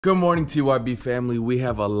Good morning, TYB family. We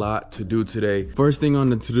have a lot to do today. First thing on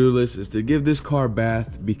the to-do list is to give this car a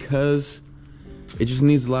bath because it just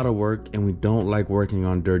needs a lot of work and we don't like working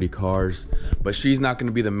on dirty cars. But she's not going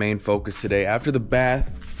to be the main focus today. After the bath,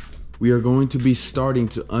 we are going to be starting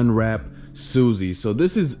to unwrap Susie. So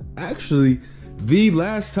this is actually the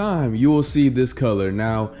last time you will see this color.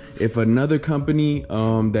 Now, if another company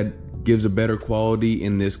that gives a better quality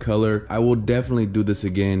in this color, I will definitely do this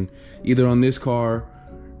again, either on this car,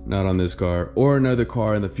 not on this car, or another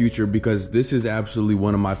car in the future, because this is absolutely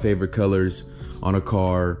one of my favorite colors on a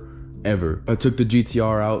car ever. I took the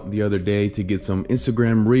GTR out the other day to get some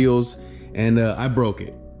Instagram reels and I broke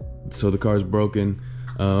it. So the car's broken.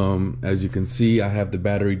 As you can see, I have the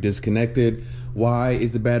battery disconnected. Why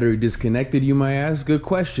is the battery disconnected, you might ask? Good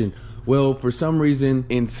question. Well, for some reason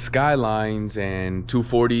in Skylines and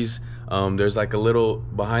 240s, there's like a little,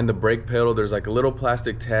 behind the brake pedal, there's like a little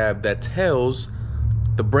plastic tab that tells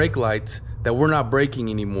the brake lights that we're not braking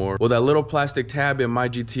anymore. Well, that little plastic tab in my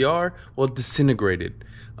GTR, well, disintegrated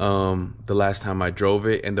the last time I drove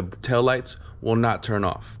it, and the tail lights will not turn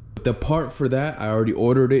off. The part for that, I already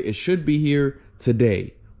ordered it. It should be here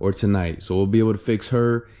today or tonight. So we'll be able to fix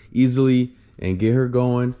her easily and get her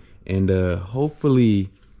going. And hopefully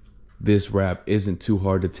this wrap isn't too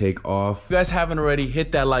hard to take off. If you guys haven't already,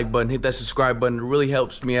 hit that like button, hit that subscribe button. It really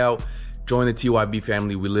helps me out. Join the TYB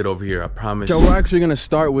family. We lit over here, I promise. So we're actually gonna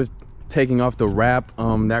start with taking off the wrap.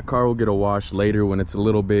 That car will get a wash later when it's a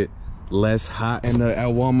little bit less hot. And at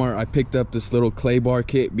Walmart, I picked up this little clay bar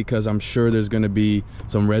kit because I'm sure there's gonna be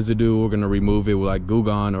some residue. We're gonna remove it with like Goo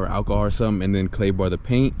Gone or alcohol or something, and then clay bar the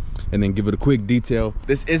paint and then give it a quick detail.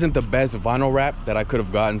 This isn't the best vinyl wrap that I could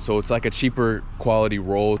have gotten, so it's like a cheaper quality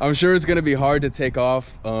roll. I'm sure it's gonna be hard to take off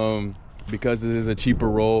because it is a cheaper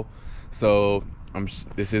roll. So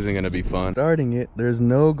this isn't gonna be fun. Starting it, there's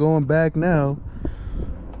no going back now.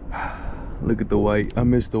 Look at the white. I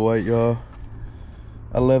miss the white, y'all.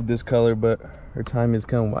 I love this color, but her time is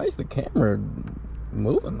coming. Why is the camera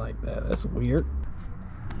moving like that? That's weird.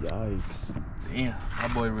 Yikes. Damn, my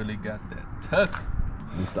boy really got that tuck.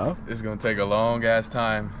 You stop? It's gonna take a long ass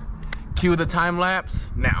time. Cue the time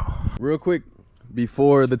lapse now. Real quick,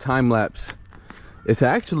 before the time lapse, it's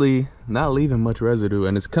actually not leaving much residue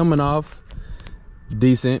and it's coming off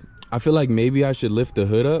decent. I feel like maybe I should lift the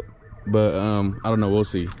hood up, but I don't know, we'll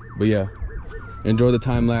see. But yeah, enjoy the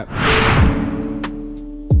time lapse.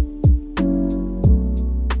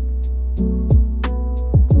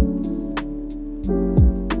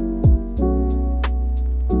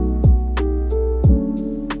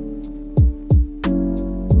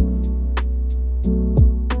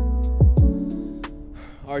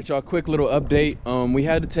 All right, y'all, quick little update. We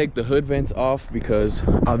had to take the hood vents off because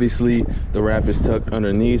obviously the wrap is tucked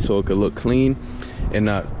underneath so it could look clean, and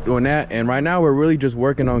not doing that. And right now we're really just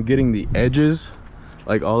working on getting the edges,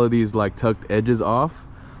 like all of these like tucked edges off,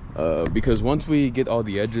 because once we get all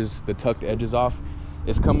the edges, the tucked edges off,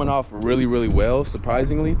 it's coming off really well,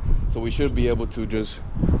 surprisingly. So we should be able to just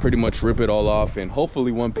pretty much rip it all off in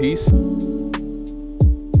hopefully one piece.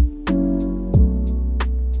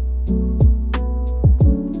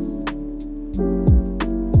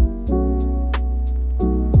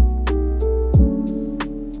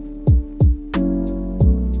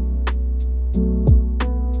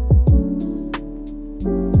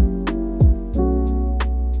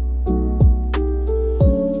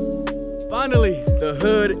 Finally, the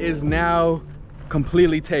hood is now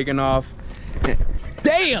completely taken off.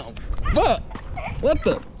 Damn! Fuck! What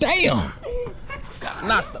the? Damn! It's gotta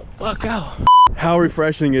knock the fuck out. How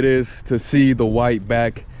refreshing it is to see the white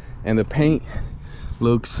back, and the paint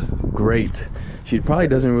looks great. She probably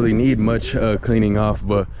doesn't really need much cleaning off,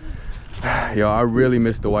 but yo, I really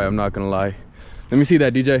miss the white, I'm not gonna lie. Let me see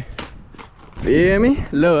that, DJ. You hear me?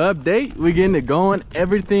 Little update. We getting it going.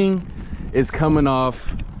 Everything is coming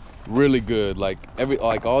off really good. Like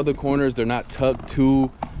all the corners, they're not tucked too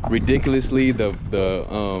ridiculously. The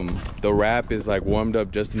wrap is like warmed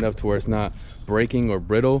up just enough to where it's not breaking or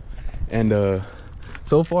brittle. And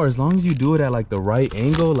so far, as long as you do it at like the right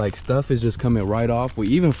angle, like stuff is just coming right off. We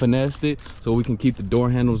even finessed it so we can keep the door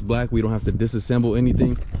handles black. We don't have to disassemble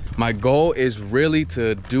anything. My goal is really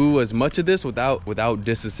to do as much of this without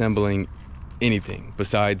disassembling anything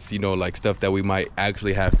besides, you know, like stuff that we might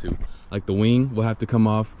actually have to, like the wing will have to come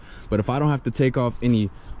off. But if I don't have to take off any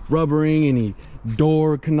rubbering, any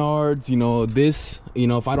door canards, you know, this, you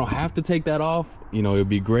know, if I don't have to take that off, you know, it'd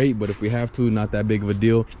be great. But if we have to, not that big of a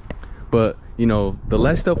deal. But, you know, the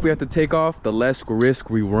less stuff we have to take off, the less risk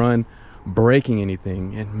we run breaking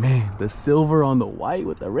anything. And man, the silver on the white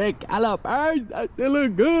with the red calipers, that shit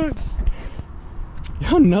look good.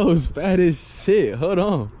 Your nose fat as shit. Hold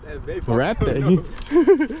on. Wrap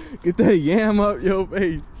that. Get that yam up your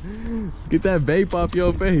face. Get that vape off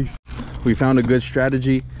your face. We found a good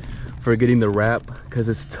strategy for getting the wrap because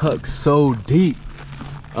it's tucked so deep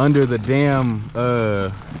under the damn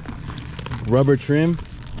rubber trim.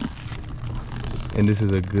 And this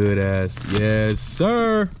is a good ass, yes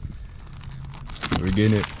sir. We're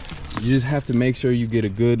getting it. You just have to make sure you get a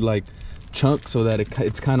good like chunk so that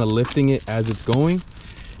it's kind of lifting it as it's going.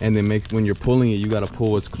 And then when you're pulling it, you got to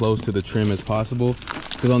pull as close to the trim as possible.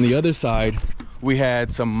 Because on the other side, we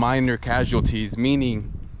had some minor casualties,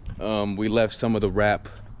 meaning we left some of the wrap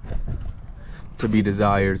to be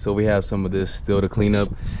desired. So we have some of this still to clean up.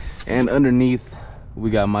 And underneath, we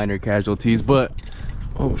got minor casualties. But,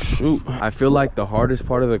 oh shoot. I feel like the hardest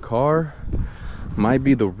part of the car might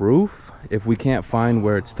be the roof. If we can't find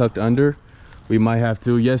where it's tucked under, we might have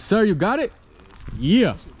to. Yes, sir, you got it?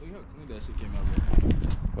 Yeah.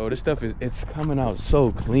 Oh, this stuff it's coming out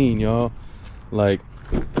so clean, y'all. Like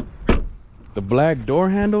the black door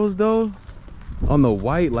handles though on the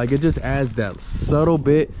white, like it just adds that subtle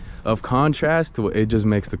bit of contrast to it. It just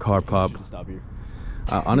makes the car pop. Stop here.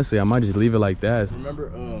 Honestly, I might just leave it like that. Remember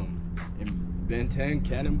in Ben 10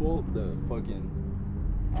 Cannonball, the fucking,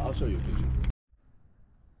 I'll show you a picture.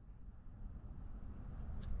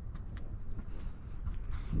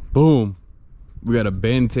 Boom, we got a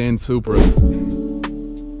Ben 10 Supra.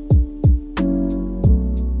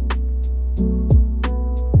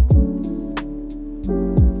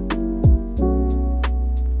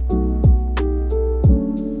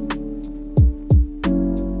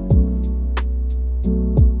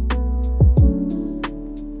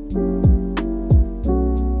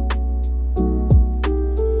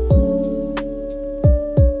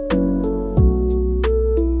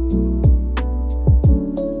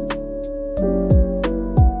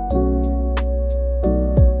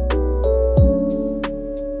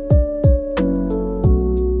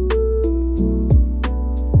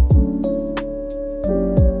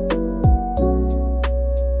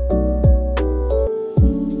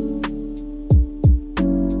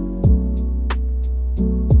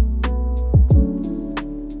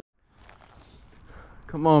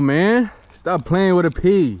 Come on, man. Stop playing with a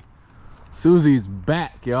P. Susie's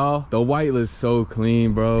back, y'all. The white looks so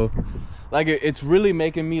clean, bro. Like, it's really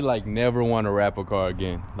making me, like, never want to wrap a car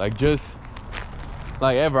again. Like, just,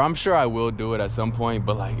 like, ever. I'm sure I will do it at some point,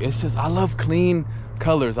 but, like, it's just, I love clean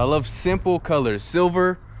colors. I love simple colors.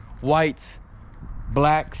 Silver, whites,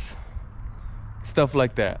 blacks, stuff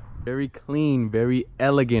like that. Very clean, very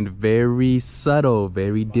elegant, very subtle,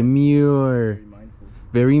 very demure.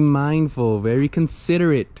 Very mindful, very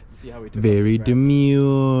considerate, very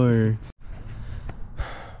demure.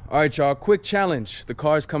 All right, y'all, quick challenge. The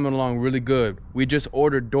car's coming along really good. We just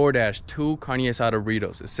ordered DoorDash 2 carne asada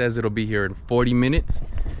burritos. It says it'll be here in 40 minutes.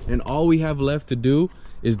 And all we have left to do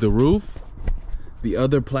is the roof, the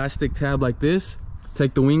other plastic tab like this,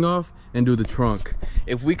 take the wing off, and do the trunk.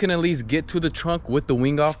 If we can at least get to the trunk with the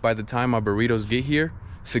wing off by the time our burritos get here,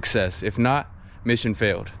 success. If not, mission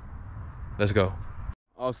failed. Let's go.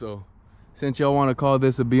 Also, since y'all want to call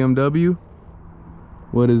this a BMW,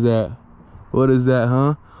 what is that? What is that,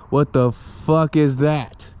 huh? What the fuck is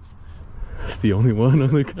that? It's the only one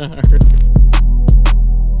on the car.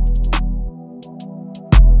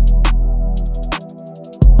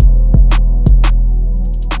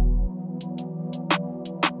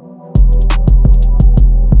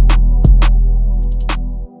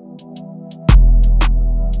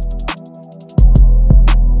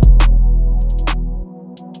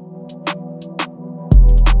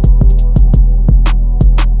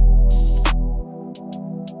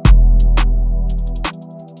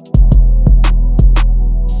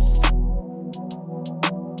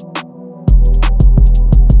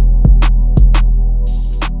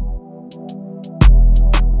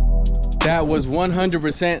 That was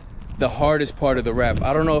 100% the hardest part of the wrap.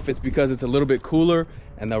 I don't know if it's because it's a little bit cooler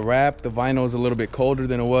and the wrap, the vinyl is a little bit colder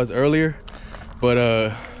than it was earlier,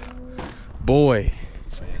 but boy,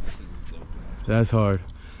 that's hard.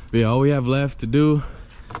 But yeah, all we have left to do,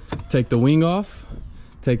 take the wing off,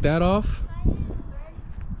 take that off.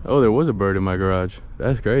 Oh, there was a bird in my garage.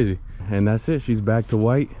 That's crazy. And that's it. She's back to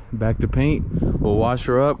white, back to paint. We'll wash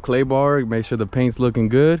her up, clay bar, make sure the paint's looking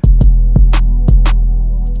good.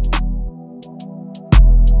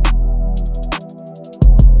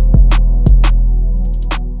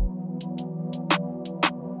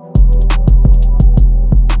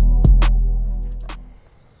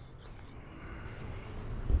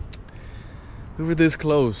 We were this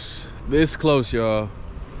close, y'all,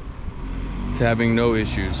 to having no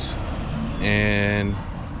issues. And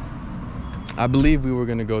I believe we were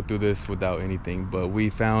gonna go through this without anything, but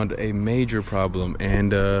we found a major problem,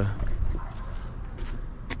 and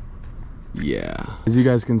yeah, as you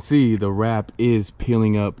guys can see, the wrap is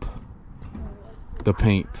peeling up the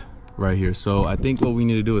paint right here. So I think what we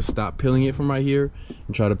need to do is stop peeling it from right here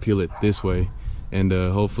and try to peel it this way, and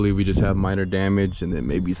hopefully we just have minor damage and then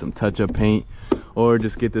maybe some touch-up paint, or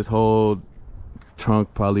just get this whole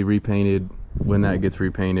trunk probably repainted when that gets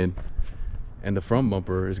repainted. And the front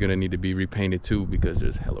bumper is gonna need to be repainted too, because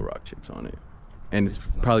there's hella rock chips on it, and it's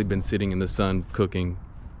probably been sitting in the sun cooking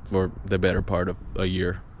for the better part of a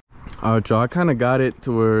year. All right, y'all, I kind of got it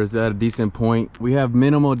to where it's at a decent point. We have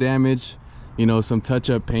minimal damage, you know, some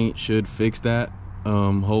touch-up paint should fix that,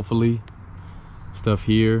 hopefully. Stuff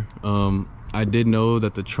here, I did know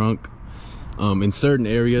that the trunk in certain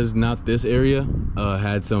areas, not this area,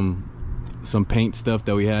 had some paint stuff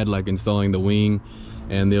that we had, like installing the wing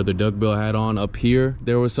and the other duckbill I had on. Up here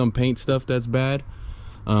there was some paint stuff that's bad,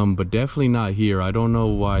 but definitely not here. I don't know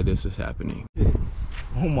why this is happening.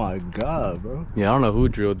 Oh my god, bro. Yeah, I don't know who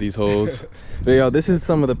drilled these holes. But yo, this is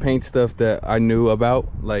some of the paint stuff that I knew about,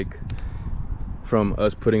 like from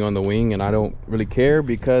us putting on the wing, and I don't really care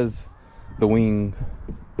because the wing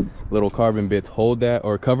little carbon bits hold that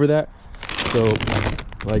or cover that. So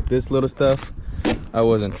like this little stuff I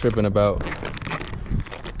wasn't tripping about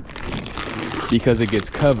because it gets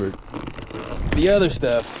covered. The other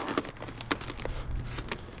stuff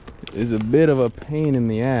is a bit of a pain in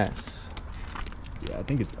the ass. Yeah, I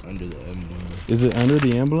think it's under the emblem. Is it under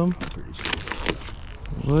the emblem? I'm pretty sure.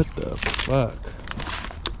 What the fuck?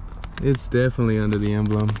 It's definitely under the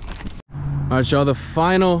emblem. All right, y'all, the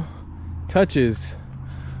final touches.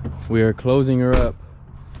 We are closing her up.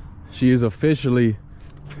 She is officially...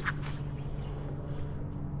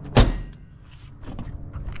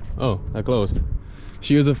 Oh, that closed.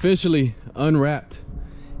 She is officially unwrapped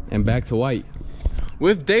and back to white.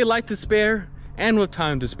 With daylight to spare and with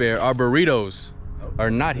time to spare, our burritos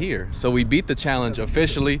are not here. So we beat the challenge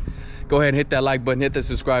officially. Go ahead and hit that like button, hit the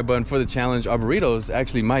subscribe button for the challenge. Our burritos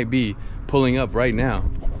actually might be pulling up right now.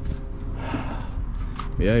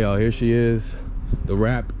 Yeah, y'all, here she is. The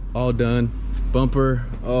wrap all done. Bumper,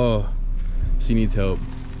 oh, she needs help.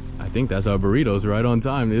 I think that's our burritos right on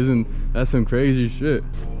time. Isn't that some crazy shit?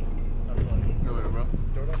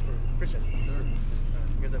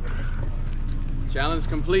 Challenge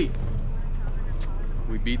complete.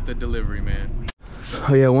 We beat the delivery man.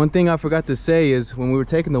 Oh yeah, one thing I forgot to say is when we were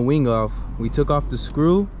taking the wing off, we took off the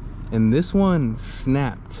screw and this one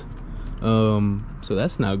snapped. So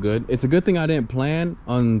that's not good. It's a good thing I didn't plan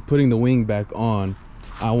on putting the wing back on.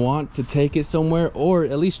 I want to take it somewhere, or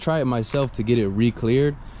at least try it myself to get it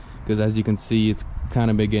re-cleared, because as you can see, it's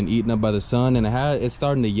kind of been getting eaten up by the sun, and it's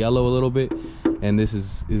starting to yellow a little bit, and this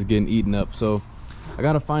is getting eaten up. So I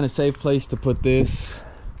gotta find a safe place to put this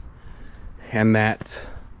and that.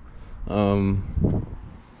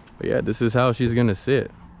 But yeah, this is how she's gonna sit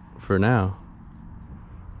for now.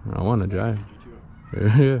 I want to drive.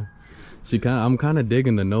 Yeah, I'm kind of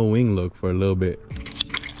digging the no wing look for a little bit.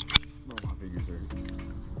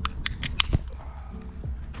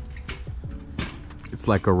 It's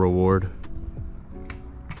like a reward.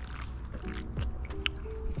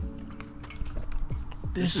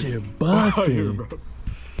 This shit busting.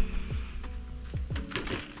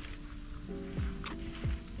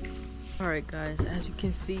 Alright guys, as you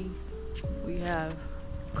can see, we have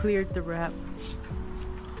cleared the wrap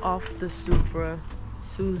off the Supra.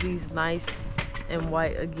 Susie's nice and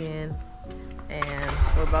white again, and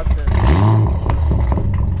we're about to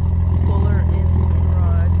pull her into the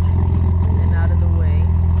garage and out of the way.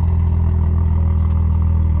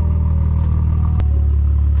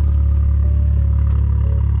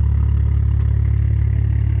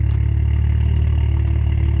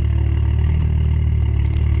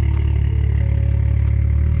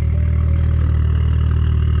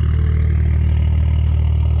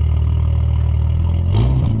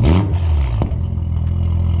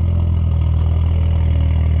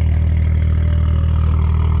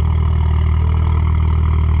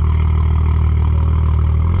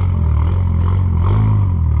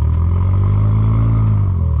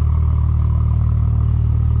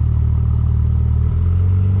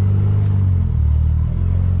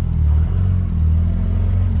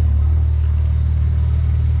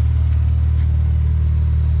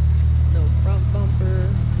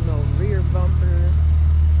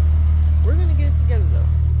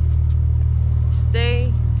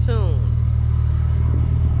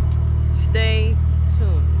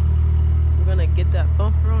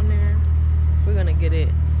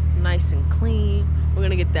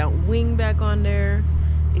 That wing back on there.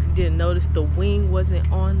 If you didn't notice, the wing wasn't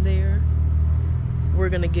on there. we're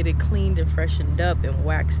gonna get it cleaned and freshened up and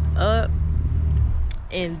waxed up,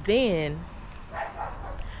 and then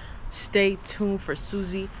stay tuned for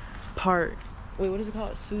Susie what is it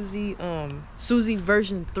called? Susie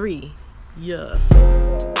version 3. Yeah.